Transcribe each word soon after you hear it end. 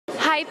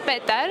Hi,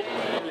 Petar.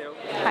 Hello.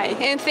 Hi,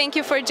 and thank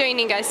you for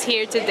joining us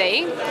here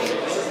today.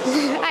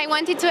 I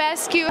wanted to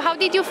ask you, how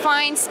did you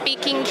find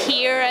speaking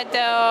here at the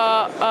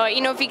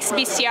Innovix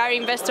BCR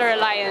Investor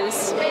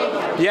Alliance?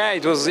 Yeah,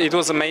 it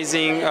was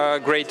amazing.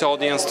 Great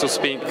audience to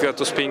speak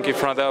in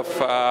front of.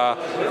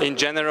 In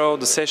general,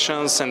 the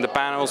sessions and the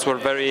panels were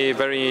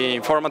very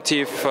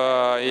informative.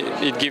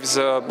 It gives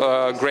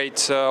a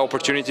great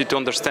opportunity to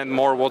understand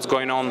more what's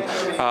going on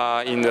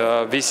in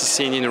the VC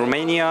scene in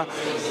Romania.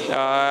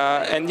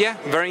 And yeah,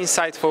 very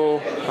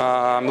insightful.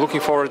 I'm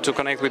looking forward to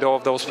connect with all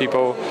of those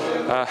people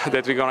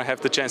that we're going to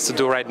have the chance to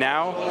do right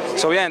now.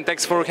 So yeah, and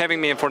thanks for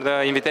having me and for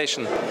the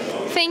invitation.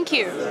 Thank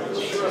you.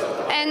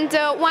 And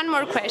one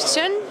more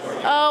question.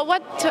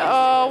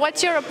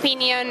 What's your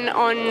opinion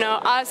on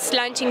us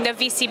launching the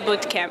VC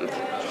Bootcamp?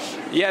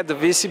 Yeah, the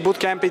VC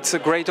Bootcamp, it's a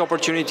great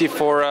opportunity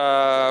for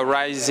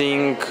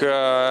rising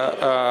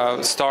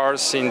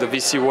stars in the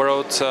VC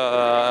world,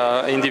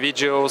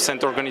 individuals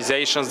and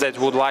organizations that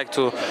would like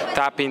to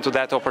tap into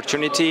that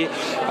opportunity.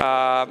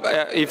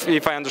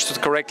 If I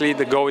understood correctly,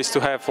 the goal is to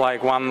have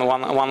like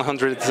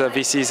 100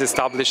 VCs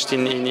established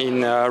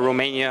in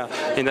Romania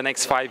in the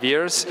next 5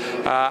 years.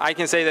 I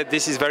can say that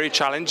this is very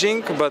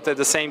challenging, but at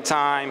the same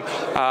time,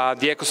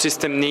 the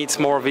ecosystem needs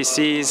more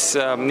VCs,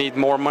 need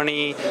more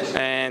money,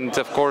 and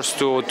of course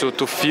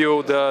to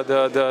fuel the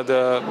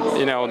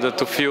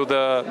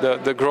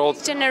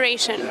growth.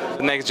 Generation.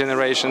 The next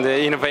generation,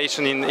 the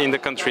innovation in the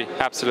country.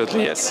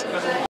 Absolutely, yes.